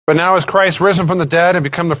But now is Christ risen from the dead and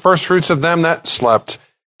become the firstfruits of them that slept.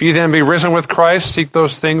 If ye then be risen with Christ, seek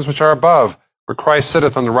those things which are above, where Christ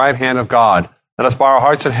sitteth on the right hand of God. Let us bow our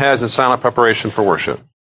hearts and heads in silent preparation for worship.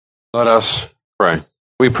 Let us pray.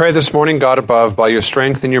 We pray this morning, God above, by your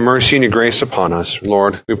strength and your mercy and your grace upon us,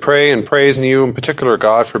 Lord. We pray and praise in you in particular,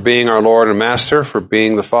 God, for being our Lord and Master, for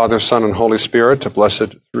being the Father, Son, and Holy Spirit, the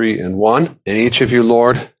blessed three in one. And each of you,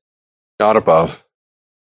 Lord, God above.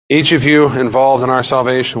 Each of you involved in our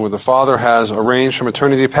salvation, where the Father has arranged from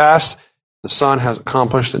eternity past, the Son has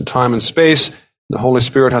accomplished in time and space, the Holy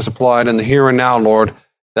Spirit has applied in the here and now, Lord,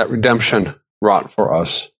 that redemption wrought for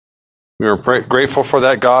us. We are grateful for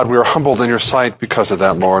that, God. We are humbled in your sight because of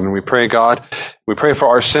that, Lord. And we pray, God, we pray for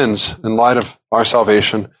our sins in light of our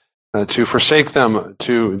salvation, to forsake them,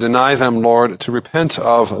 to deny them, Lord, to repent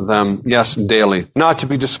of them, yes, daily. Not to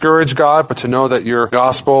be discouraged, God, but to know that your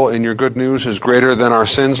gospel and your good news is greater than our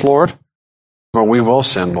sins, Lord. For we will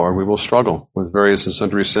sin, Lord. We will struggle with various and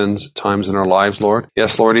sundry sins at times in our lives, Lord.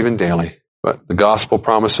 Yes, Lord, even daily. But the gospel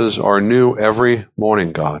promises are new every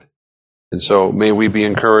morning, God. And so may we be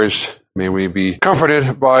encouraged, may we be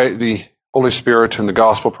comforted by the Holy Spirit and the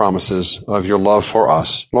gospel promises of your love for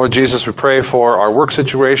us. Lord Jesus, we pray for our work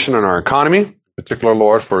situation and our economy, in particular,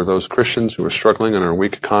 Lord, for those Christians who are struggling in our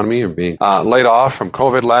weak economy and being laid off from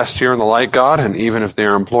COVID last year and the like, God. And even if they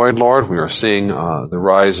are employed, Lord, we are seeing the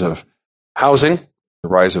rise of housing, the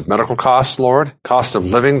rise of medical costs, Lord, cost of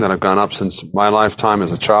living that have gone up since my lifetime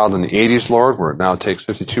as a child in the 80s, Lord, where it now takes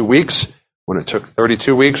 52 weeks when it took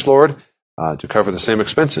 32 weeks, Lord, to cover the same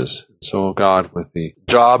expenses. So, God, with the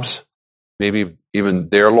jobs, maybe even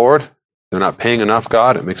there, Lord, they're not paying enough,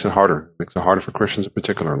 God. It makes it harder. It makes it harder for Christians in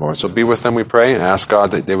particular, Lord. So be with them, we pray, and ask,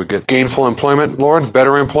 God, that they would get gainful employment, Lord,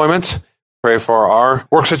 better employment. Pray for our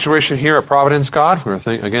work situation here at Providence, God. We're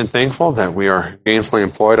again thankful that we are gainfully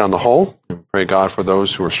employed on the whole. And pray, God, for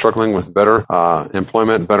those who are struggling with better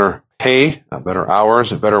employment, better pay, better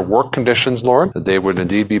hours, better work conditions, Lord, that they would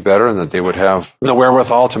indeed be better and that they would have the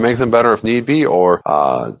wherewithal to make them better if need be, or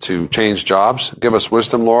to change jobs. Give us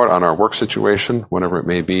wisdom, Lord, on our work situation, whatever it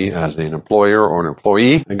may be, as an employer or an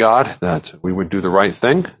employee, God, that we would do the right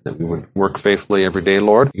thing, that we would work faithfully every day,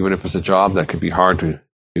 Lord, even if it's a job that could be hard to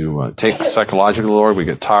take psychologically, Lord. We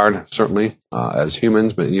get tired, certainly, as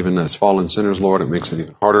humans, but even as fallen sinners, Lord, it makes it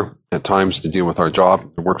even harder at times to deal with our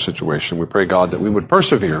job, the work situation. We pray, God, that we would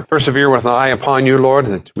persevere with an eye upon you, Lord,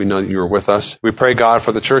 that we know that you are with us. We pray, God,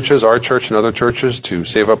 for the churches, our church and other churches, to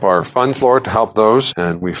save up our funds, Lord, to help those.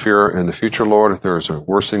 And we fear in the future, Lord, if there is a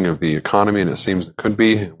worsening of the economy, and it seems it could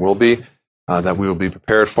be, it will be, that we will be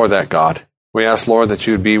prepared for that, God. We ask, Lord, that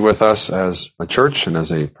you would be with us as a church and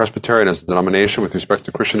as a presbytery and as a denomination with respect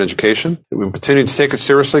to Christian education. That we would continue to take it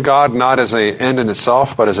seriously, God, not as an end in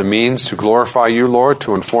itself, but as a means to glorify you, Lord,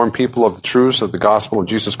 to inform people of the truths of the gospel of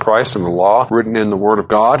Jesus Christ and the law written in the Word of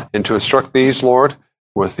God, and to instruct these, Lord,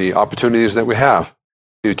 with the opportunities that we have.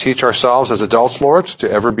 To teach ourselves as adults, Lord,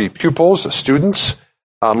 to ever be pupils, students,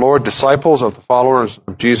 Lord, disciples of the followers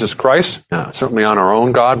of Jesus Christ, certainly on our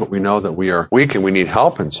own, God, but we know that we are weak and we need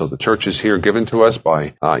help. And so the church is here given to us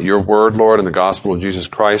by your word, Lord, and the gospel of Jesus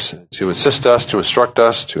Christ to assist us, to instruct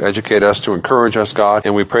us, to educate us, to encourage us, God.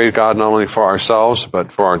 And we pray, God, not only for ourselves,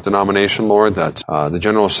 but for our denomination, Lord, that the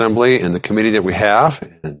General Assembly and the committee that we have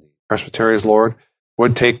and presbyteries, Lord,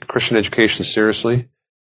 would take Christian education seriously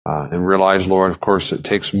and realize, Lord, of course, it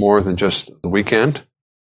takes more than just the weekend.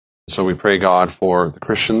 So we pray, God, for the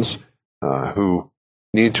Christians who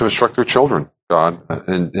need to instruct their children, God,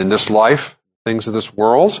 in this life, things of this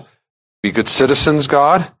world, be good citizens,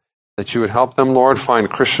 God, that you would help them, Lord, find a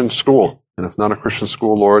Christian school. And if not a Christian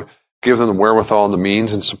school, Lord, give them the wherewithal and the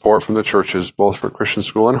means and support from the churches, both for Christian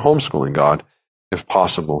school and homeschooling, God, if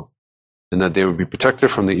possible. And that they would be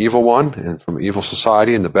protected from the evil one and from evil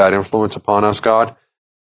society and the bad influence upon us, God,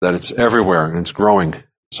 that it's everywhere and it's growing.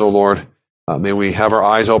 So, Lord, may we have our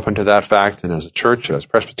eyes open to that fact, and as a church, as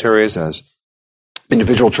presbyteries, as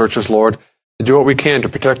individual churches, Lord, to do what we can to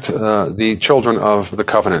protect the children of the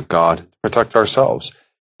covenant, God, to protect ourselves,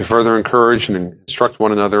 to further encourage and instruct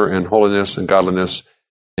one another in holiness and godliness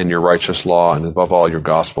in your righteous law, and above all, your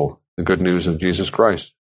gospel, the good news of Jesus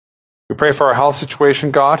Christ. We pray for our health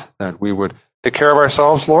situation, God, that we would take care of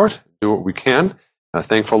ourselves, Lord, do what we can.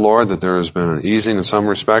 Thankful, Lord, that there has been an easing in some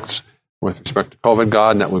respects with respect to COVID,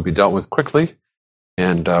 God, and that would be dealt with quickly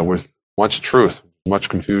and with much truth, much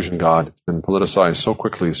confusion, God. It's been politicized so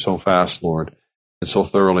quickly, so fast, Lord, and so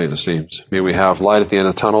thoroughly, it seems. May we have light at the end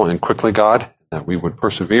of the tunnel and quickly, God, that we would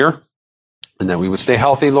persevere and that we would stay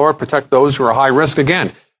healthy, Lord, protect those who are high risk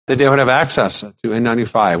again, that they would have access to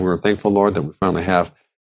N95. We're thankful, Lord, that we finally have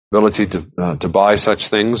ability to buy such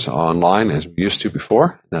things online as we used to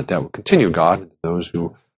before. That will continue, God. Those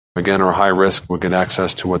who, again, are high risk will get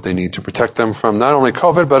access to what they need to protect them from not only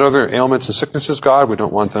COVID, but other ailments and sicknesses, God. We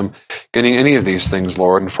don't want them getting any of these things,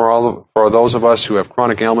 Lord. And for those of us who have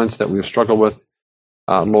chronic ailments that we have struggled with,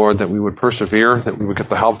 Lord, that we would persevere, that we would get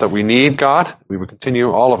the help that we need, God. We would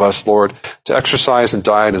continue, all of us, Lord, to exercise and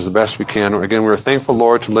diet as the best we can. Again, we're thankful,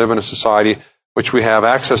 Lord, to live in a society which we have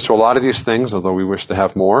access to a lot of these things, although we wish to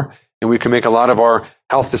have more. And we can make a lot of our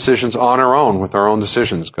health decisions on our own, with our own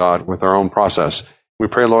decisions, God, with our own process. We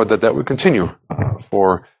pray, Lord, that would continue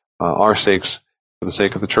for our sakes, for the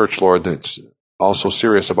sake of the church, Lord, that's also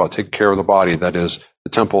serious about taking care of the body, that is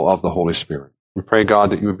the temple of the Holy Spirit. We pray, God,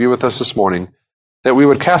 that you would be with us this morning, that we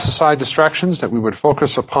would cast aside distractions, that we would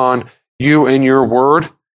focus upon you and your word,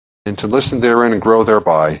 and to listen therein and grow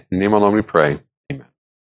thereby. In your name alone we pray. Amen.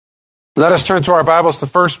 Let us turn to our Bibles to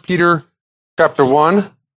 1 Peter chapter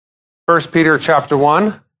 1. 1 Peter chapter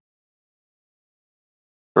 1,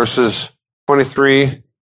 verses 23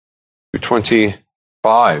 to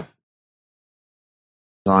 25.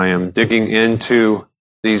 I am digging into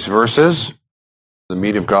these verses, the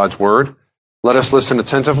meat of God's word. Let us listen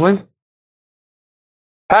attentively.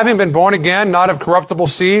 Having been born again, not of corruptible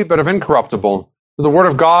seed, but of incorruptible, through the word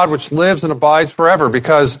of God which lives and abides forever,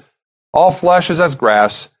 because all flesh is as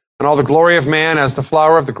grass, and all the glory of man as the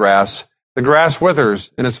flower of the grass. The grass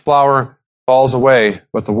withers, and its flower falls away,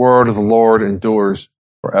 but the word of the Lord endures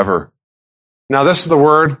forever. Now this is the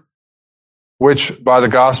word which by the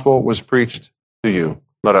gospel was preached to you.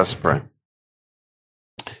 Let us pray.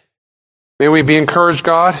 May we be encouraged,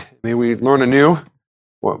 God. May we learn anew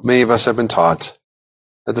what many of us have been taught.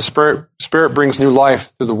 That the Spirit brings new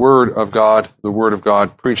life through the Word of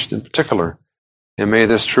God preached in particular. And may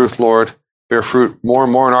this truth, Lord, bear fruit more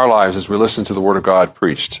and more in our lives as we listen to the Word of God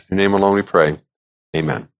preached. In your name alone we pray.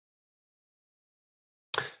 Amen.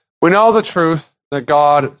 We know the truth that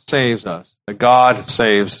God saves us, that God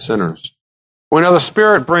saves sinners. We know the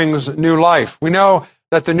Spirit brings new life. We know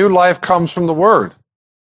that the new life comes from the Word.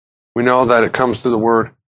 We know that it comes through the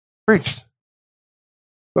Word preached.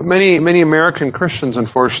 But many American Christians,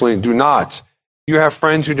 unfortunately, do not. You have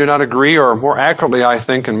friends who do not agree, or more accurately, I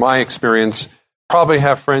think, in my experience, probably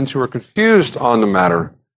have friends who are confused on the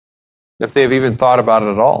matter, if they have even thought about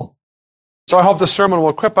it at all. So I hope this sermon will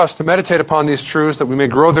equip us to meditate upon these truths, that we may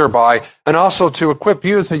grow thereby, and also to equip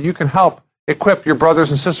you so that you can help equip your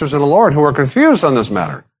brothers and sisters in the Lord who are confused on this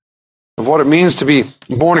matter, of what it means to be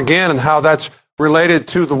born again and how that's related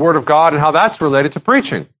to the Word of God and how that's related to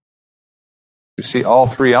preaching. You see all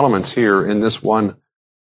three elements here in this one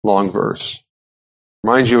long verse.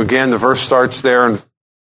 Remind you again, the verse starts there in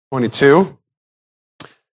 22,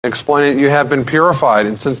 explaining that you have been purified,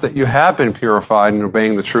 and since that you have been purified in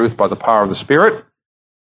obeying the truth by the power of the Spirit,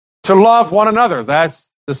 to love one another. That's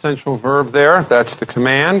the central verb there. That's the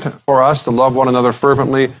command for us to love one another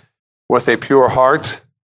fervently with a pure heart.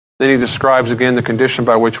 Then he describes again the condition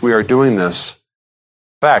by which we are doing this.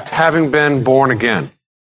 In fact, having been born again.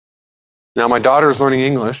 Now, my daughter is learning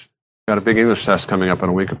English. Got a big English test coming up in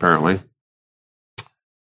a week, apparently.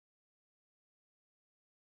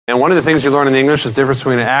 And one of the things you learn in English is the difference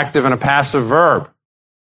between an active and a passive verb.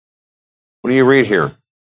 What do you read here?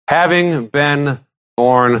 Having been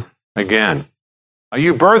born again. Are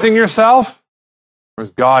you birthing yourself, or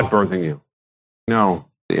is God birthing you? No,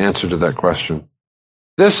 the answer to that question.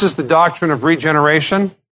 This is the doctrine of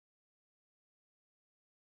regeneration,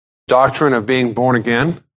 doctrine of being born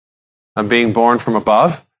again, of being born from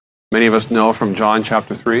above. Many of us know from John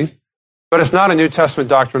chapter 3. But it's not a New Testament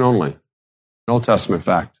doctrine only. An Old Testament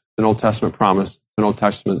fact. It's an Old Testament promise. It's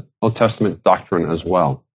an Old Testament doctrine as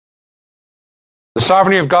well. The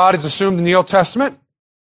sovereignty of God is assumed in the Old Testament.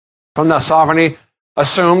 From that sovereignty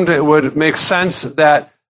assumed, it would make sense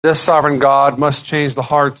that this sovereign God must change the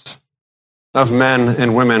hearts of men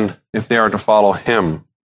and women if they are to follow him.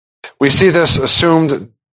 We see this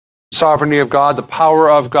assumed sovereignty of God, the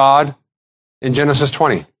power of God, in Genesis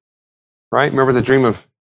 20, right? Remember the dream of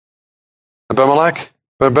Abimelech?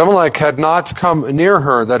 But Abimelech had not come near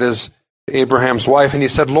her, that is, Abraham's wife, and he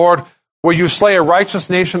said, Lord, will you slay a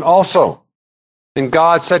righteous nation also? And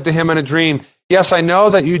God said to him in a dream, yes, I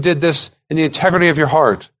know that you did this in the integrity of your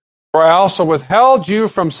heart, for I also withheld you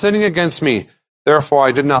from sinning against me. Therefore,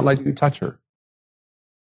 I did not let you touch her.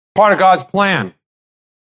 Part of God's plan.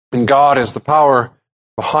 And God is the power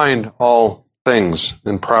behind all things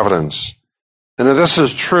in providence. And if this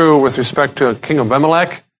is true with respect to King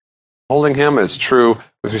Abimelech, holding him, it's true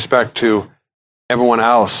with respect to everyone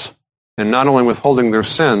else. And not only withholding their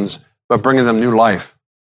sins, but bringing them new life.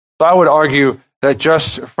 So I would argue that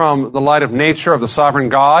just from the light of nature of the sovereign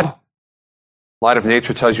God, light of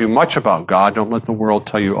nature tells you much about God. Don't let the world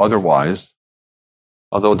tell you otherwise.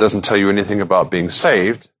 Although it doesn't tell you anything about being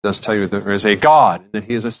saved, it does tell you that there is a God, and that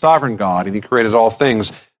He is a sovereign God, and He created all things,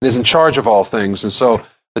 and is in charge of all things. And so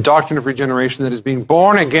the doctrine of regeneration, that is being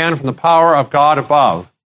born again from the power of God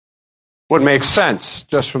above, would make sense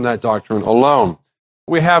just from that doctrine alone.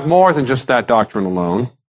 We have more than just that doctrine alone.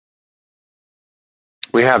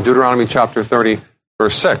 We have Deuteronomy chapter 30,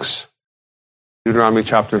 verse 6. Deuteronomy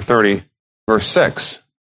chapter 30, verse 6.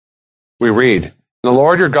 We read, "The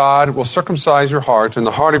Lord your God will circumcise your heart and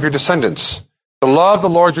the heart of your descendants, to love the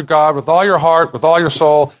Lord your God with all your heart, with all your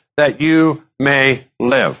soul, that you may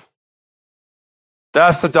live."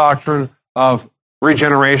 That's the doctrine of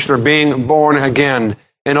regeneration, or being born again,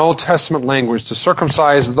 in Old Testament language, to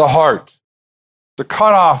circumcise the heart, to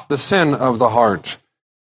cut off the sin of the heart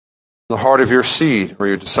of your seed or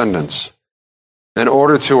your descendants, in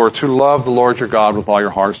order to love the Lord your God with all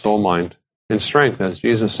your heart, soul, mind, and strength, as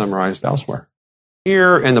Jesus summarized elsewhere.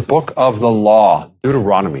 Here in the book of the law,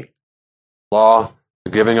 Deuteronomy, law,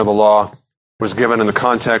 the giving of the law was given in the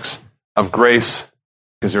context of grace,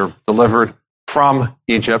 because they're delivered from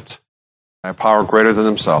Egypt by a power greater than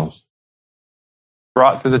themselves,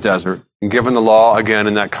 brought through the desert, and given the law again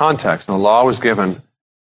in that context. And the law was given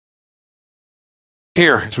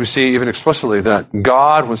here, as we see even explicitly, that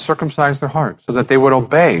God would circumcise their heart so that they would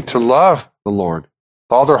obey, to love the Lord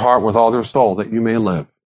with all their heart, with all their soul, that you may live.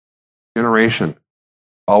 Generation,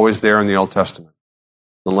 always there in the Old Testament.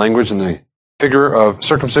 The language and the figure of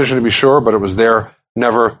circumcision, to be sure, but it was there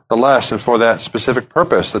nevertheless, and for that specific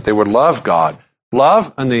purpose, that they would love God.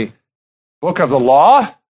 Love in the book of the law,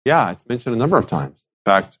 yeah, it's mentioned a number of times.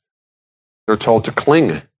 In fact, they're told to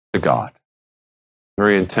cling to God.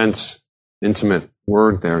 Very intense, intimate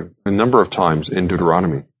word there a number of times in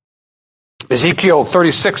Deuteronomy. Ezekiel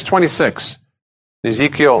 36:26.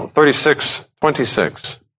 Ezekiel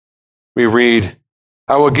 36:26. We read,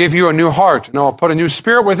 "I will give you a new heart, and I will put a new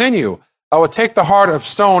spirit within you. I will take the heart of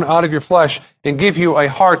stone out of your flesh and give you a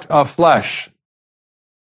heart of flesh."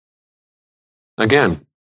 Again,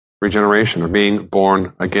 regeneration, or being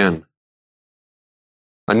born again.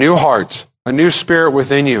 A new heart, a new spirit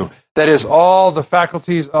within you. That is all the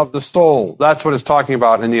faculties of the soul. That's what it's talking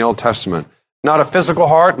about in the Old Testament. Not a physical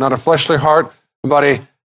heart, not a fleshly heart, but a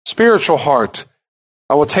spiritual heart.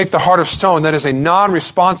 I will take the heart of stone. That is a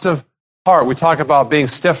non-responsive heart. We talk about being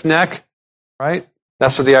stiff-necked, right?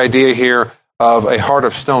 That's what the idea here of a heart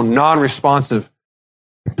of stone, non-responsive.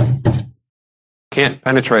 Can't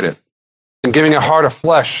penetrate it. And giving a heart of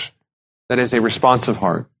flesh, that is a responsive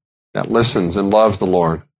heart that listens and loves the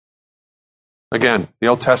Lord. Again, the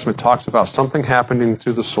Old Testament talks about something happening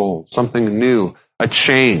to the soul, something new, a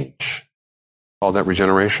change. Call that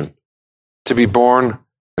regeneration. To be born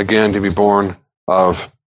again, to be born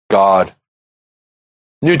of God.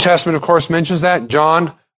 New Testament, of course, mentions that.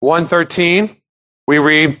 John 1:13, we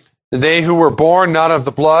read, "They who were born not of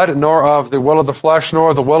the blood, nor of the will of the flesh,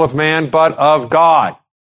 nor of the will of man, but of God."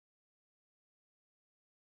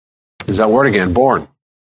 There's that word again, born.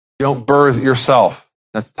 You don't birth yourself.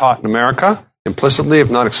 That's taught in America, implicitly, if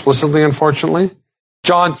not explicitly, unfortunately.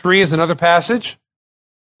 John 3 is another passage.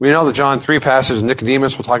 We know the John 3 passage,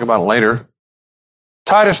 Nicodemus, we'll talk about it later.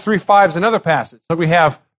 Titus 3:5 is another passage. So we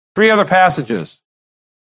have three other passages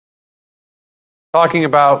talking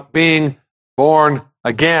about being born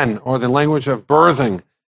again, or the language of birthing.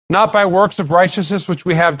 Not by works of righteousness which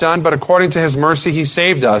we have done, but according to His mercy He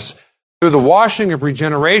saved us through the washing of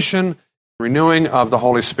regeneration, renewing of the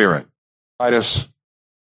Holy Spirit. Titus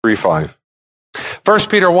 3:5. 1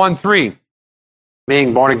 Peter 1:3,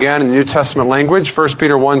 being born again in the New Testament language. 1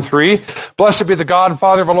 Peter 1:3, "Blessed be the God and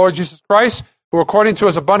Father of our Lord Jesus Christ, who according to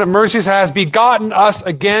His abundant mercies has begotten us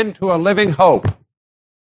again to a living hope."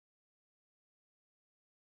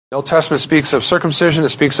 The Old Testament speaks of circumcision. It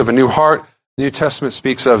speaks of a new heart. The New Testament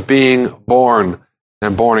speaks of being born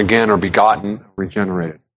and born again, or begotten,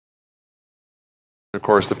 regenerated. And of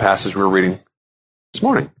course, the passage we're reading this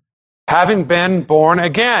morning. Having been born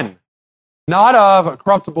again, not of a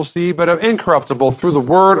corruptible seed, but of incorruptible, through the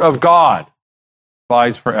word of God,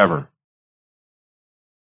 abides forever.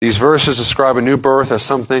 These verses describe a new birth as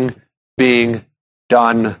something being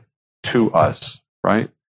done to us, right?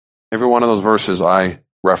 Every one of those verses I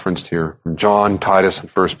referenced here, from John, Titus, and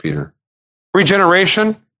 1 Peter.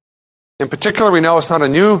 Regeneration, in particular, we know it's not a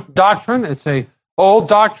new doctrine. It's an old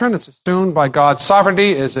doctrine. It's assumed by God's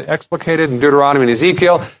sovereignty, is explicated in Deuteronomy and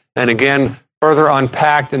Ezekiel, and again, further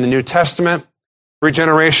unpacked in the New Testament.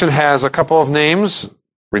 Regeneration has a couple of names.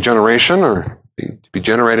 Regeneration, or to be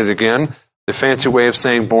generated again. the fancy way of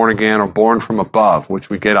saying born again or born from above, which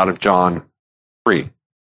we get out of John 3,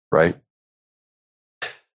 right?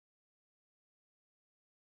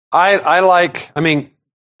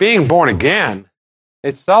 Being born again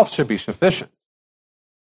itself should be sufficient.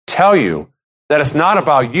 Tell you that it's not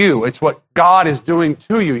about you, it's what God is doing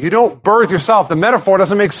to you. You don't birth yourself. The metaphor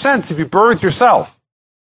doesn't make sense if you birth yourself,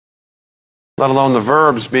 let alone the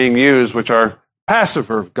verbs being used, which are passive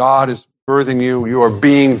verbs. God is birthing you. You are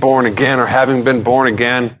being born again or having been born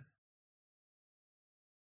again.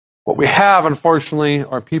 What we have, unfortunately,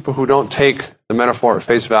 are people who don't take the metaphor at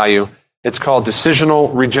face value. It's called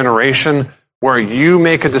decisional regeneration, where you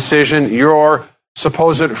make a decision. Your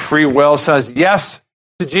supposed free will says yes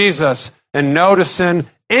to Jesus and no to sin,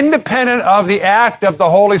 independent of the act of the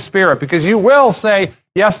Holy Spirit, because you will say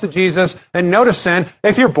yes to Jesus and no to sin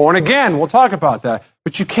if you're born again. We'll talk about that.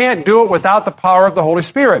 But you can't do it without the power of the Holy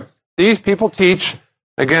Spirit. These people teach,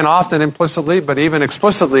 again, often implicitly, but even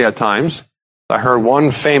explicitly at times. I heard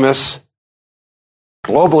one famous,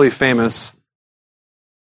 globally famous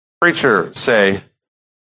preacher say,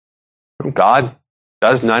 God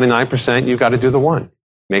does 99%, you've got to do the 1%.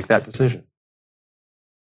 Make that decision.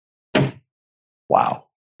 Wow.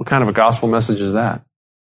 What kind of a gospel message is that?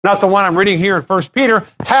 Not the one I'm reading here in 1 Peter.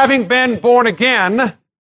 Having been born again,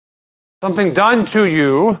 something done to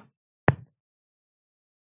you.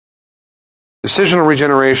 Decisional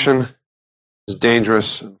regeneration is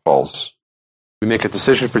dangerous and false. We make a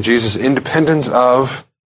decision for Jesus independent of,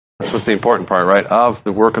 that's what's the important part, right? Of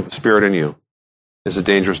the work of the Spirit in you is a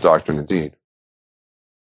dangerous doctrine indeed.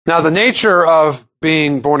 Now, the nature of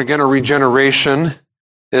being born again or regeneration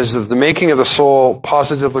is of the making of the soul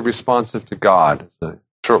positively responsive to God. It's a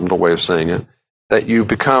short little way of saying it. That you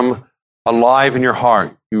become alive in your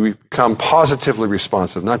heart. You become positively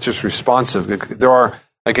responsive, not just responsive. There are,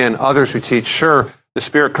 again, others who teach, sure, the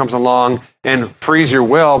Spirit comes along and frees your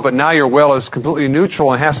will, but now your will is completely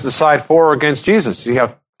neutral and has to decide for or against Jesus. See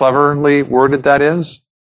how cleverly worded that is?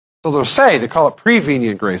 So they call it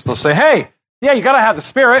prevenient grace. They'll say, hey, yeah, you got to have the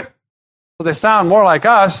Spirit. So they sound more like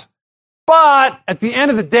us. But at the end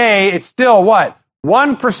of the day, it's still what?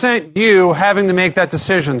 1% you having to make that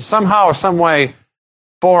decision somehow or some way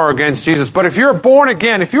for or against Jesus. But if you're born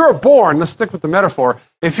again, if you are born, let's stick with the metaphor.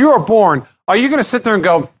 If you are born, are you going to sit there and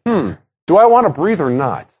go, do I want to breathe or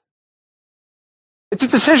not? It's a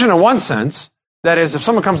decision in one sense. That is, if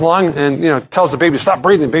someone comes along and tells the baby to stop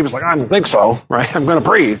breathing, the baby's like, I don't think so, right? I'm going to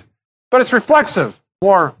breathe. But it's reflexive,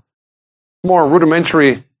 more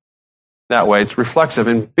rudimentary that way. It's reflexive.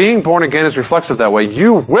 And being born again is reflexive that way.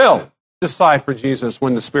 You will decide for Jesus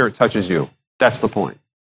when the Spirit touches you. That's the point.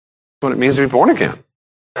 That's what it means to be born again.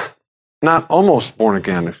 Not almost born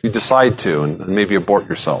again if you decide to and maybe abort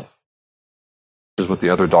yourself. Which is what the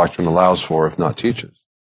other doctrine allows for, if not teaches.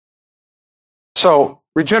 So,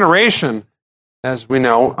 regeneration, as we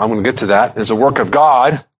know, I'm going to get to that, is a work of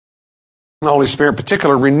God. The Holy Spirit in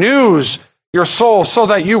particular renews your soul so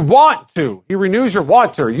that you want to. He renews your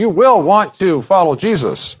want to. You will want to follow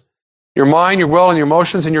Jesus. Your mind, your will, and your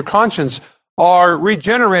emotions and your conscience are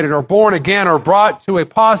regenerated or born again or brought to a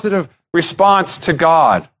positive response to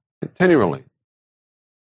God continually.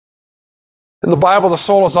 In the Bible, the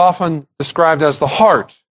soul is often described as the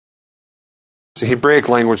heart. It's a Hebraic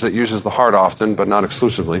language that uses the heart often, but not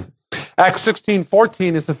exclusively. Acts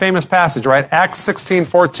 16:14 is the famous passage, right? Acts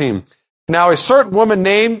 16:14. Now a certain woman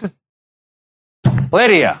named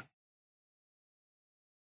Lydia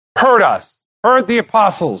heard the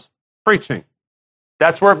apostles preaching.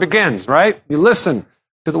 That's where it begins, right? You listen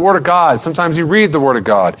to the Word of God. Sometimes you read the Word of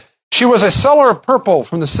God. She was a seller of purple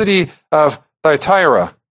from the city of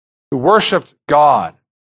Thyatira who worshipped God,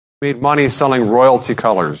 made money selling royalty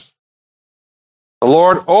colors. The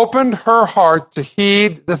Lord opened her heart to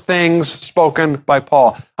heed the things spoken by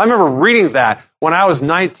Paul. I remember reading that when I was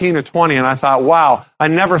 19 or 20, and I thought, wow, I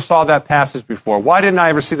never saw that passage before. Why didn't I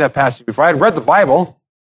ever see that passage before? I had read the Bible,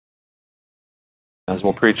 as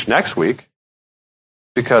we'll preach next week,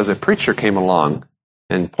 because a preacher came along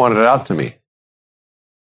and pointed it out to me. The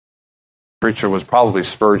preacher was probably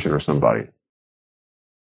Spurgeon or somebody.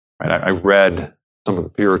 Right? I read some of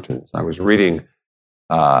the Puritans. I was reading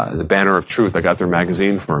the Banner of Truth. I got their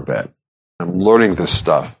magazine for a bit. I'm learning this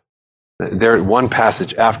stuff. There, one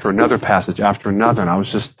passage after another passage after another, and I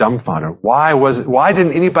was just dumbfounded. Why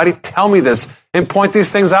didn't anybody tell me this and point these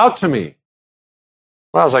things out to me?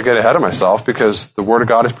 Well, as I get ahead of myself, because the Word of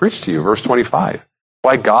God is preached to you, verse 25.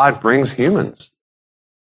 Why God brings humans.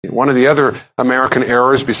 One of the other American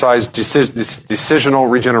errors, besides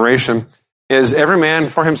decisional regeneration, is every man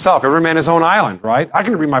for himself, every man his own island, right? I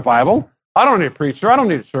can read my Bible. I don't need a preacher. I don't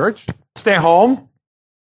need a church. Stay home.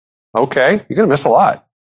 Okay, you're going to miss a lot.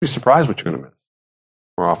 Be surprised what you're going to miss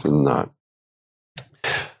more often than not.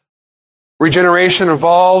 Regeneration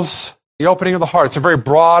involves the opening of the heart. It's a very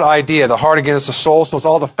broad idea. The heart, again, is the soul, so it's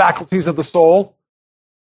all the faculties of the soul.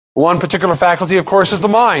 One particular faculty, of course, is the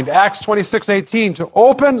mind. Acts 26:18, to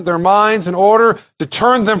open their minds in order to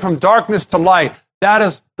turn them from darkness to light. That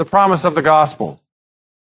is the promise of the gospel.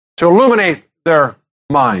 To illuminate their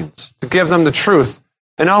minds, to give them the truth.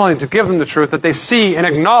 And not only to give them the truth, that they see and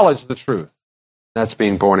acknowledge the truth. That's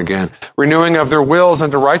being born again. Renewing of their wills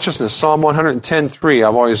unto righteousness. Psalm 110:3.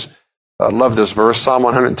 I've always loved this verse. Psalm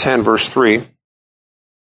 110, verse 3.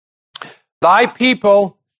 Thy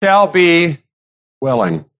people shall be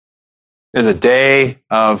willing in the day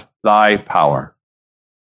of thy power.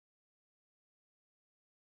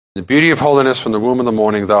 The beauty of holiness, from the womb of the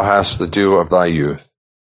morning thou hast the dew of thy youth.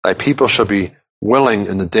 Thy people shall be willing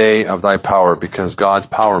in the day of thy power, because God's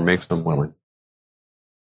power makes them willing.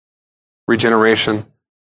 Regeneration,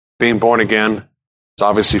 being born again, it's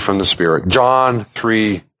obviously from the Spirit. John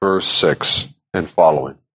 3, verse 6 and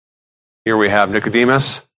following. Here we have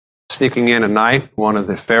Nicodemus sneaking in at night, one of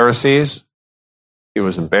the Pharisees. He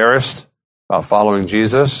was embarrassed about following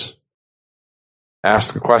Jesus.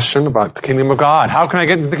 Asked a question about the kingdom of God. How can I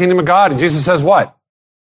get into the kingdom of God? And Jesus says what?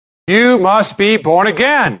 You must be born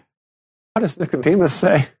again. What does Nicodemus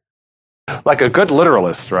say? Like a good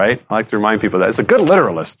literalist, right? I like to remind people that. It's a good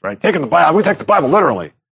literalist, right? Taking the Bible, we take the Bible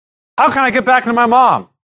literally. How can I get back into my mom?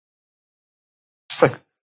 It's like,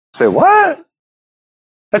 say what?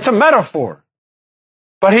 It's a metaphor.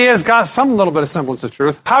 But he has got some little bit of semblance of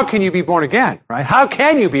truth. How can you be born again, right? How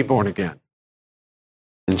can you be born again?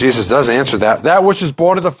 And Jesus does answer that. That which is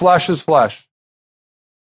born of the flesh is flesh.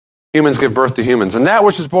 Humans give birth to humans. And that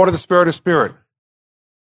which is born of the Spirit is spirit.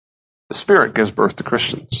 The Spirit gives birth to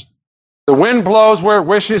Christians. The wind blows where it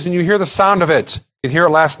wishes, and you hear the sound of it. You can hear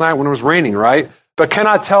it last night when it was raining, right? But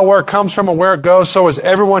cannot tell where it comes from and where it goes. So is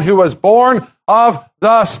everyone who was born of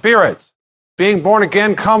the Spirit. Being born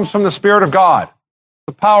again comes from the Spirit of God,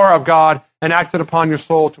 the power of God, enacted upon your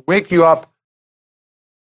soul to wake you up,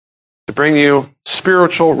 to bring you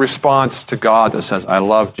spiritual response to God that says, I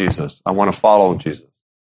love Jesus. I want to follow Jesus.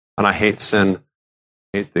 And I hate sin,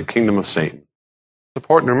 hate the kingdom of Satan. It's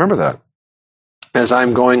important to remember that. As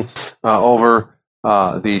I'm going over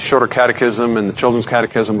the shorter catechism and the children's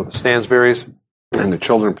catechism with the Stansberries, and the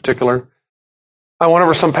children in particular, I went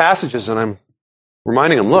over some passages and I'm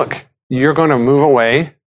reminding them, look, you're going to move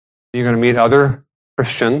away, you're going to meet other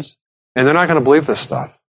Christians, and they're not going to believe this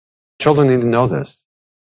stuff. Children need to know this.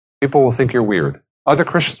 People will think you're weird. Other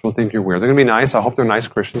Christians will think you're weird. They're going to be nice. I hope they're nice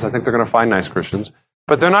Christians. I think they're going to find nice Christians.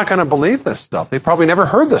 But they're not going to believe this stuff. They probably never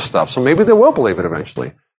heard this stuff, so maybe they will believe it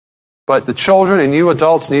eventually. But the children and you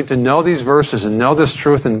adults need to know these verses and know this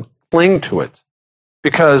truth and cling to it.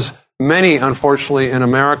 Because many, unfortunately, in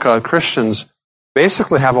America, Christians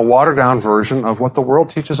basically have a watered-down version of what the world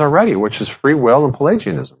teaches already, which is free will and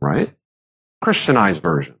Pelagianism, right? Christianized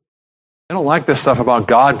version. They don't like this stuff about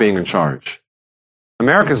God being in charge.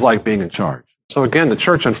 Americans like being in charge. So again, the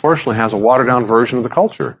church, unfortunately, has a watered-down version of the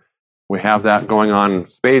culture. We have that going on in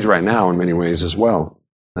spades right now in many ways as well,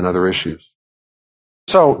 and other issues.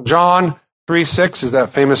 So John 3:6 is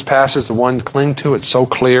that famous passage, the one to cling to. It's so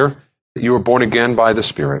clear that you were born again by the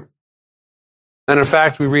Spirit. And in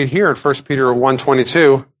fact, we read here in 1 Peter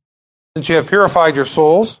 1:22, since you have purified your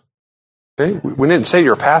souls, okay, we didn't say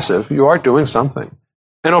you're passive. You are doing something.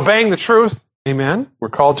 And obeying the truth, amen. We're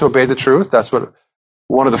called to obey the truth. That's what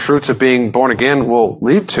one of the fruits of being born again will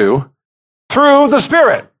lead to. Through the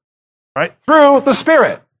Spirit, right? Through the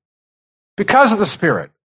Spirit. Because of the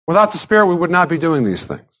Spirit. Without the Spirit, we would not be doing these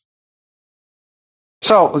things.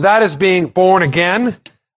 So that is being born again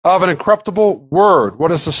of an incorruptible word.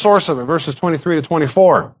 What is the source of it? Verses 23 to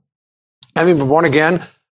 24. Having been born again,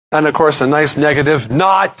 and of course a nice negative,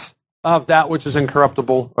 not of that which is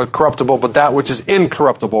incorruptible or corruptible, but that which is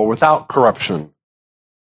incorruptible, without corruption.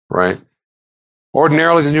 Right?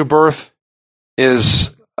 Ordinarily, the new birth is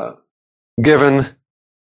given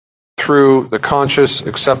through the conscious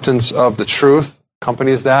acceptance of the truth.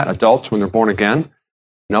 Accompanies that. Adults, when they're born again,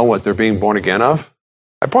 know what they're being born again of.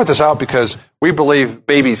 I point this out because we believe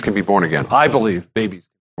babies can be born again. I believe babies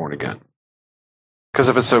can be born again. Because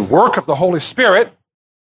if it's a work of the Holy Spirit,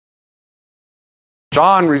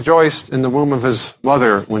 John rejoiced in the womb of his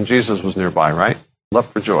mother when Jesus was nearby, right? Leapt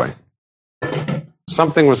for joy.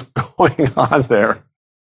 Something was going on there.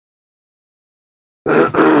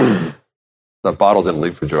 The bottle didn't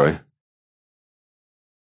leap for joy.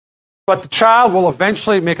 But the child will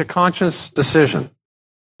eventually make a conscious decision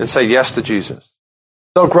and say yes to Jesus.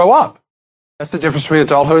 They'll grow up. That's the difference between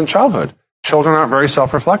adulthood and childhood. Children aren't very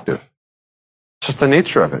self-reflective. It's just the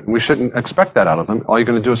nature of it. We shouldn't expect that out of them. All you're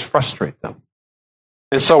going to do is frustrate them.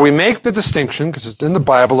 And so we make the distinction, because it's in the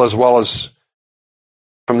Bible as well as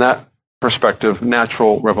from that perspective,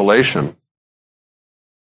 natural revelation,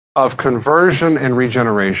 of conversion and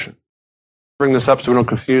regeneration. Bring this up so we don't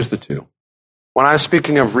confuse the two. When I'm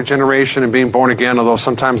speaking of regeneration and being born again, although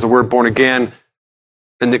sometimes the word born again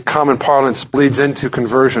in the common parlance bleeds into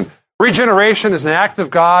conversion. Regeneration is an act of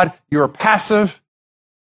God. You are passive.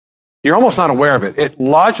 You're almost not aware of it. It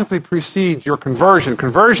logically precedes your conversion.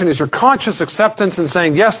 Conversion is your conscious acceptance and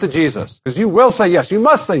saying yes to Jesus. Because you will say yes. You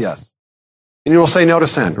must say yes. And you will say no to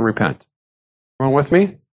sin and repent. Everyone with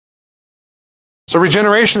me? So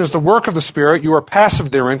regeneration is the work of the Spirit. You are passive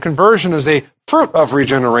therein. Conversion is a fruit of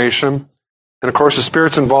regeneration. And of course, the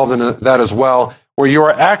Spirit's involved in that as well, where you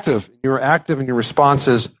are active. You are active in your response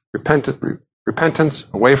is repentance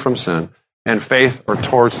away from sin and faith or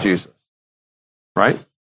towards Jesus. Right?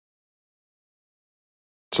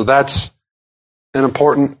 So that's an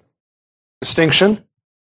important distinction.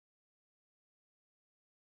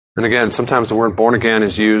 And again, sometimes the word born again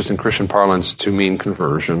is used in Christian parlance to mean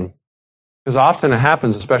conversion. Because often it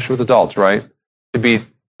happens, especially with adults, right, to be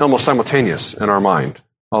almost simultaneous in our mind,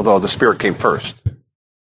 although the Spirit came first. You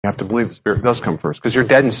have to believe the Spirit does come first, because you're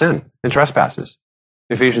dead in sin and trespasses.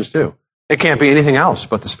 Ephesians 2. It can't be anything else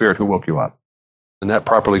but the Spirit who woke you up. And that,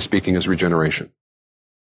 properly speaking, is regeneration.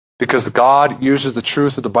 Because God uses the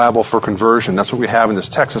truth of the Bible for conversion. That's what we have in this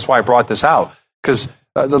text. That's why I brought this out. Because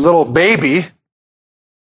the little baby,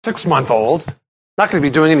 6-month-old, not going to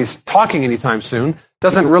be doing any talking anytime soon,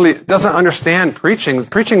 doesn't understand preaching.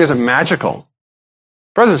 Preaching isn't magical.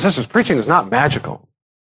 Brothers and sisters, preaching is not magical.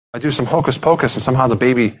 I do some hocus pocus and somehow the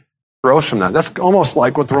baby grows from that. That's almost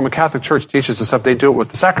like what the Roman Catholic Church teaches, except they do it with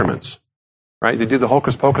the sacraments. Right? They do the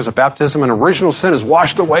hocus pocus of baptism, and original sin is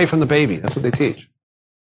washed away from the baby. That's what they teach.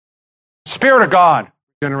 Spirit of God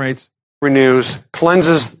regenerates, renews,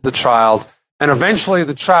 cleanses the child, and eventually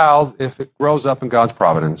the child, if it grows up in God's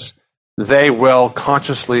providence, they will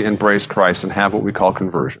consciously embrace Christ and have what we call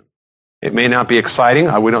conversion. It may not be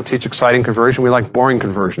exciting. We don't teach exciting conversion. We like boring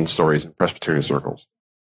conversion stories in Presbyterian circles.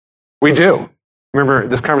 We do. Remember,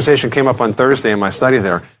 this conversation came up on Thursday in my study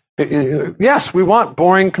there. Yes, we want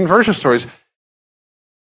boring conversion stories.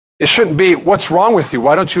 It shouldn't be, what's wrong with you?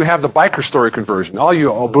 Why don't you have the biker story conversion? All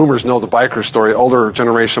you boomers know the biker story. Older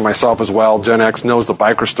generation, myself as well, Gen X knows the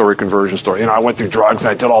biker story conversion story. I went through drugs,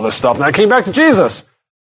 I did all this stuff, and I came back to Jesus.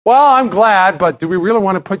 Well, I'm glad, but do we really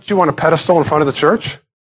want to put you on a pedestal in front of the church?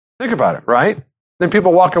 Think about it, right? Then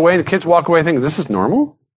people walk away, the kids walk away thinking, this is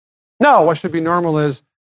normal? No, what should be normal is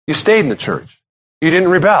you stayed in the church. You didn't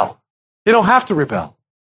rebel. You don't have to rebel.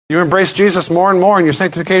 You embraced Jesus more and more, and your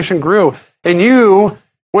sanctification grew. And you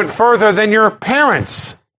went further than your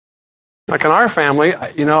parents. Like in our family,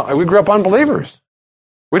 we grew up unbelievers.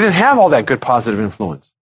 We didn't have all that good positive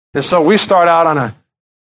influence. And so we start out on a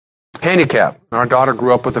handicap. Our daughter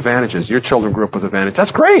grew up with advantages. Your children grew up with advantages.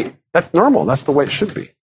 That's great. That's normal. That's the way it should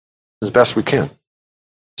be, as best we can.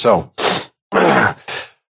 So,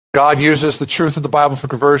 God uses the truth of the Bible for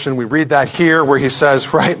conversion. We read that here where he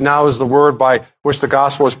says, right now is the word by which the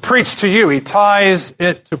gospel is preached to you. He ties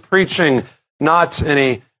it to preaching, not in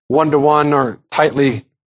a one-to-one or tightly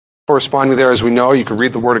corresponding there. As we know, you can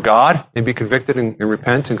read the word of God and be convicted and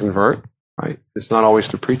repent and convert. Right? It's not always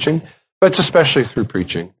through preaching, but it's especially through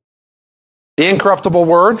preaching. The incorruptible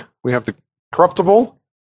word, we have the corruptible,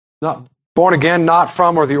 not born again, not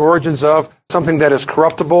from or the origins of something that is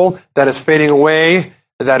corruptible, that is fading away,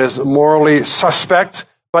 that is morally suspect,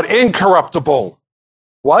 but incorruptible.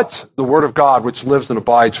 What? The word of God, which lives and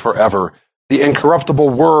abides forever. The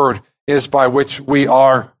incorruptible word is by which we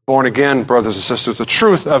are born again, brothers and sisters, the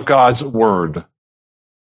truth of God's word.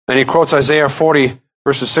 And he quotes Isaiah 40,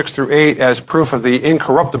 verses 6 through 8 as proof of the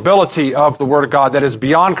incorruptibility of the word of God that is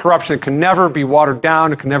beyond corruption. It can never be watered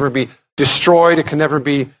down. It can never be destroyed. It can never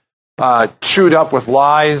be chewed up with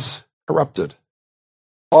lies, corrupted.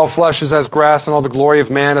 All flesh is as grass, and all the glory of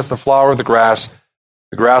man as the flower of the grass.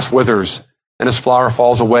 The grass withers, and its flower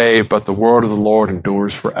falls away, but the word of the Lord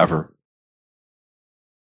endures forever.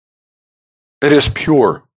 It is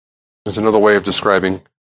pure, is another way of describing.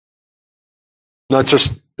 Not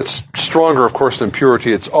just, it's stronger, of course, than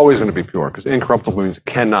purity. It's always going to be pure, because incorruptible means it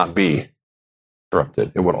cannot be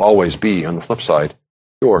corrupted. It would always be, on the flip side,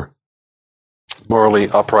 pure, morally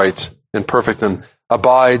upright and perfect, and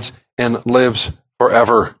abides and lives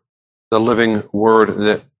forever. The living word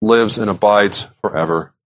that lives and abides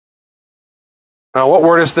forever. Now, what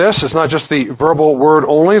word is this? It's not just the verbal word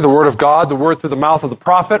only, the word of God, the word through the mouth of the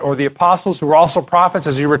prophet or the apostles who were also prophets,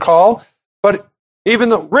 as you recall, but even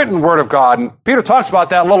the written word of God. And Peter talks about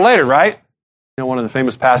that a little later, right? You know, one of the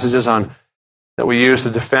famous passages that we use to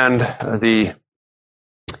defend the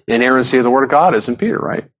inerrancy of the word of God is in Peter,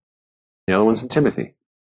 right? The other one's in Timothy.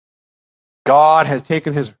 God has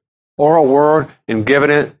taken his oral word and given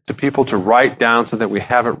it to people to write down so that we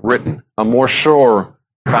have it written. A more sure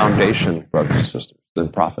foundation, brothers and sisters, than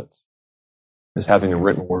prophets is having a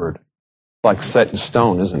written word. It's like set in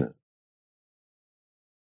stone, isn't it?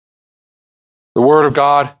 The word of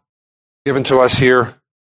God given to us here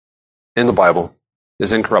in the Bible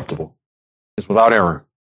is incorruptible. It's without error.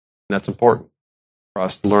 And that's important for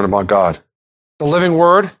us to learn about God. The living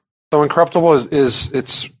word, though incorruptible,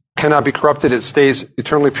 it's cannot be corrupted. It stays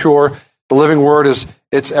eternally pure. The living word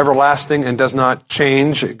it's everlasting and does not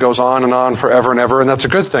change. It goes on and on forever and ever, and that's a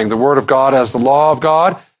good thing. The word of God, as the law of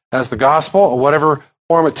God, as the gospel, or whatever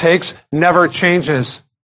form it takes, never changes,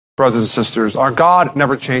 brothers and sisters. Our God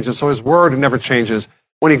never changes, so his word never changes.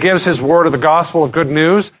 When he gives his word of the gospel of good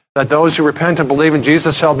news, that those who repent and believe in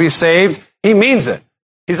Jesus shall be saved, he means it.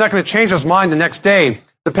 He's not going to change his mind the next day.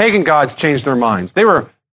 The pagan gods changed their minds. They were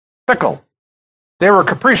fickle. They were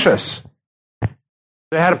capricious.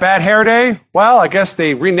 They had a bad hair day. Well, I guess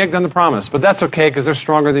they reneged on the promise, but that's okay because they're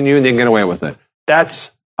stronger than you and they can get away with it.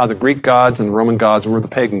 That's how the Greek gods and the Roman gods were the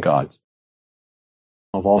pagan gods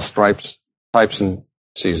of all stripes, types, and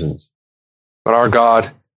seasons. But our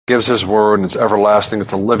God gives his word, and it's everlasting.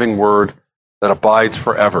 It's a living word that abides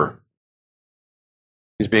forever.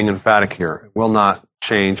 He's being emphatic here. It will not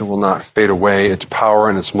change. It will not fade away. Its power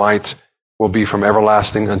and its might will be from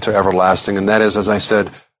everlasting unto everlasting. And that is, as I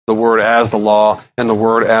said, the word as the law and the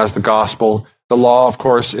word as the gospel. The law, of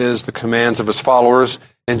course, is the commands of his followers.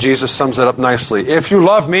 And Jesus sums it up nicely. If you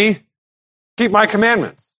love me, keep my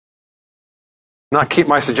commandments, not keep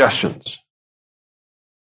my suggestions.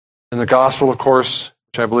 And the gospel, of course,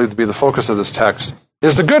 which I believe to be the focus of this text,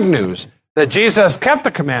 is the good news that Jesus kept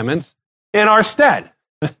the commandments in our stead.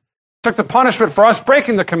 Took the punishment for us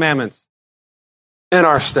breaking the commandments in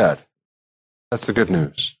our stead. That's the good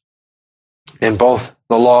news. And both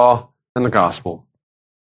the law and the gospel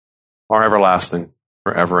are everlasting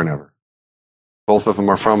forever and ever. Both of them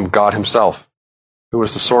are from God himself, who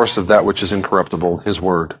is the source of that which is incorruptible, his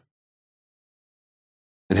word.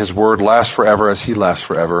 And his word lasts forever as he lasts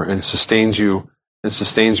forever and sustains you and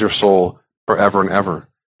sustains your soul forever and ever.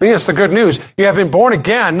 But yes, the good news, you have been born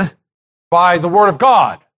again by the word of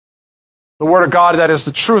God. The word of God, that is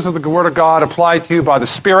the truth of the word of God applied to you by the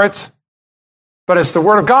Spirit. But it's the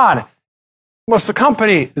word of God must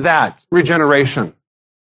accompany that regeneration.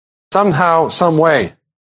 Somehow, some way.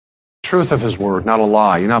 Truth of his word, not a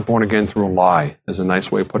lie. You're not born again through a lie, is a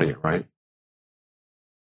nice way of putting it, right?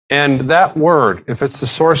 And that word, if it's the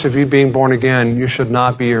source of you being born again, you should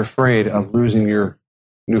not be afraid of losing your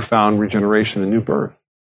newfound regeneration and new birth.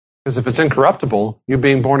 Because if it's incorruptible, you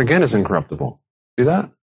being born again is incorruptible. See that?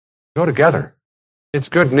 Go together. It's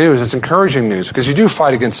good news. It's encouraging news because you do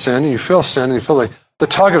fight against sin. And you feel sin and you feel the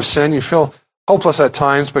tug of sin. You feel hopeless at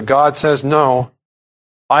times, but God says, no,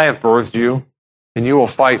 I have birthed you and you will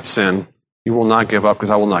fight sin. You will not give up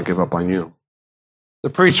because I will not give up on you. The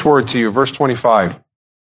preached word to you, verse 25.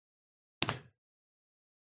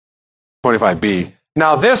 25b.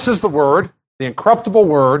 Now this is the word, the incorruptible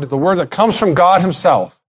word, the word that comes from God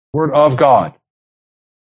himself, word of God,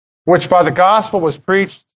 which by the gospel was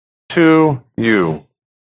preached to you.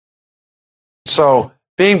 So,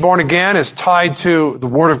 being born again is tied to the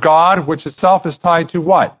word of God, which itself is tied to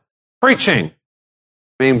what? Preaching.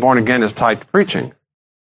 Being born again is tied to preaching.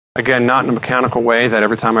 Again, not in a mechanical way that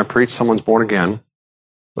every time I preach, someone's born again.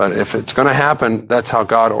 But if it's going to happen, that's how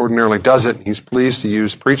God ordinarily does it. He's pleased to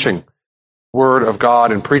use preaching, word of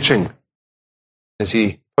God and preaching, as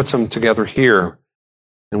he puts them together here.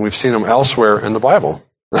 And we've seen them elsewhere in the Bible.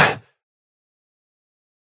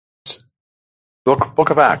 Book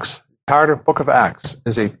of Acts, the entire book of Acts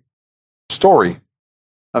is a story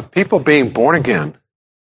of people being born again,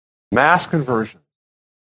 mass conversion,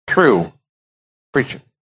 through preaching.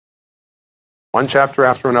 One chapter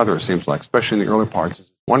after another, it seems like, especially in the early parts.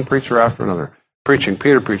 One preacher after another. Preaching.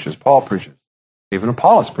 Peter preaches. Paul preaches. Even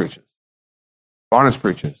Apollos preaches. Barnabas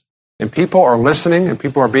preaches. And people are listening and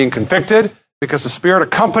people are being convicted because the Spirit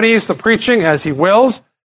accompanies the preaching as he wills,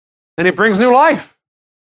 and he brings new life.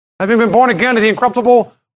 Having been born again to the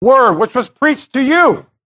incorruptible word, which was preached to you.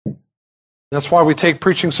 That's why we take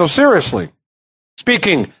preaching so seriously.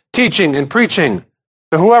 Speaking, teaching, and preaching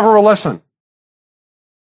to whoever will listen.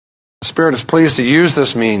 The Spirit is pleased to use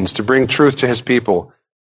this means to bring truth to his people.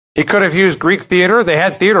 He could have used Greek theater. They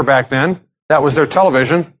had theater back then. That was their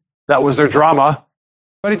television. That was their drama.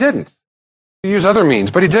 But he didn't. He used other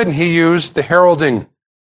means, but he didn't. He used the heralding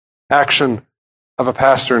action of a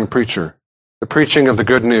pastor and preacher, the preaching of the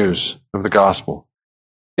good news of the gospel.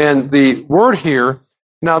 And the word here,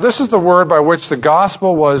 now this is the word by which the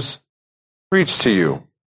gospel was preached to you.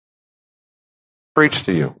 Preached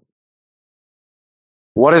to you.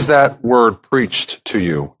 What is that word preached to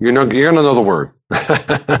you? You're going to know the word.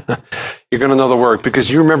 You're going to know the word because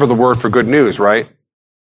you remember the word for good news, right?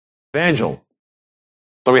 Evangel.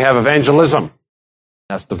 So we have evangelism.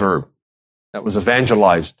 That's the verb. That was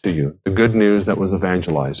evangelized to you. The good news that was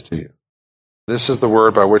evangelized to you. This is the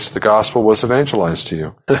word by which the gospel was evangelized to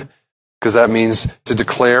you. Because that means to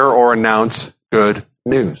declare or announce good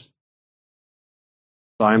news.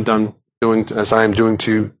 As I am doing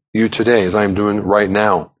to you today, as I am doing right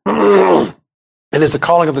now. And it's the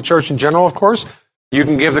calling of the church in general, of course. You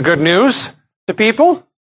can give the good news to people.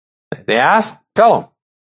 They ask, tell them.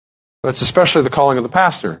 But it's especially the calling of the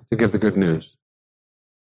pastor to give the good news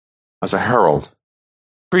as a herald.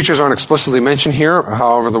 Preachers aren't explicitly mentioned here.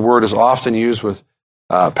 However, the word is often used with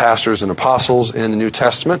pastors and apostles in the New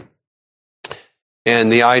Testament.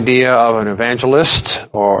 And the idea of an evangelist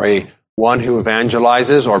or a one who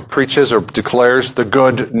evangelizes or preaches or declares the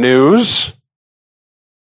good news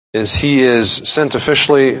is he is sent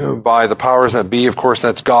officially by the powers that be. Of course,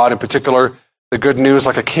 that's God in particular. The good news,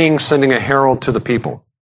 like a king sending a herald to the people,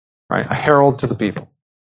 right? A herald to the people.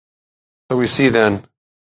 So we see then,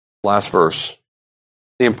 last verse,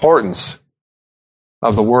 the importance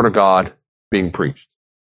of the Word of God being preached,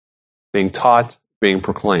 being taught, being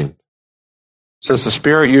proclaimed. Since the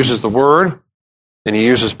Spirit uses the Word and He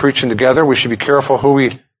uses preaching together, we should be careful who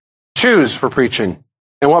we choose for preaching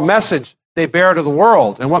and what message they bear to the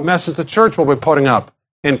world and what message the church will be putting up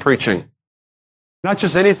in preaching. Not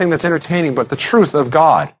just anything that's entertaining, but the truth of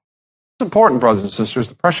God. It's important, brothers and sisters.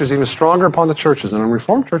 The pressure is even stronger upon the churches and on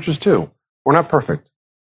Reformed churches too. We're not perfect.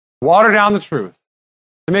 Water down the truth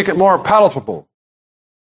to make it more palatable.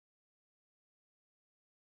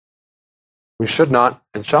 We should not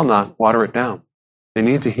and shall not water it down. They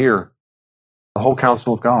need to hear the whole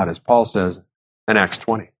counsel of God, as Paul says in Acts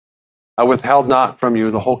 20. I withheld not from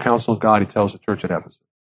you the whole counsel of God, he tells the church at Ephesus.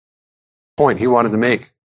 Point he wanted to make.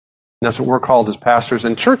 And that's what we're called as pastors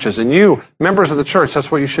and churches. And you, members of the church,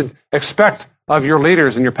 that's what you should expect of your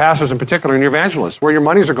leaders and your pastors in particular and your evangelists, where your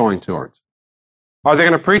monies are going towards. Are they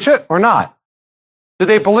going to preach it or not? Do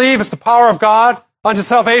they believe it's the power of God unto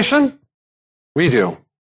salvation? We do.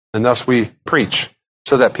 And thus we preach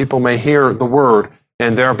so that people may hear the word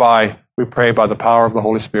and thereby we pray by the power of the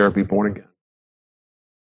Holy Spirit be born again.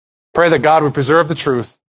 Pray that God would preserve the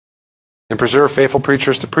truth and preserve faithful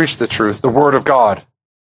preachers to preach the truth, the word of God,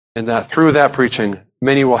 and that through that preaching,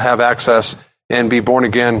 many will have access and be born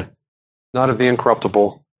again, not of the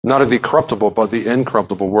corruptible, but the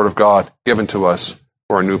incorruptible word of God given to us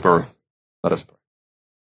for a new birth. Let us pray.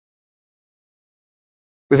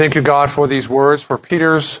 We thank you, God, for these words, for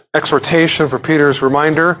Peter's exhortation, for Peter's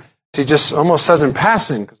reminder. He just almost says in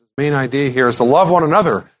passing, because his main idea here is to love one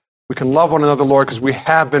another. We can love one another, Lord, because we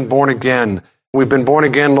have been born again. We've been born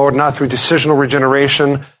again, Lord, not through decisional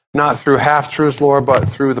regeneration, not through half-truths, Lord, but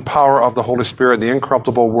through the power of the Holy Spirit, the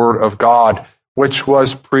incorruptible word of God, which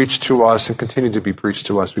was preached to us and continued to be preached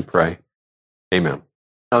to us, we pray. Amen.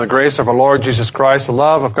 Now the grace of our Lord Jesus Christ, the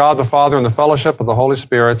love of God the Father, and the fellowship of the Holy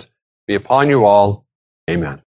Spirit be upon you all. Amen.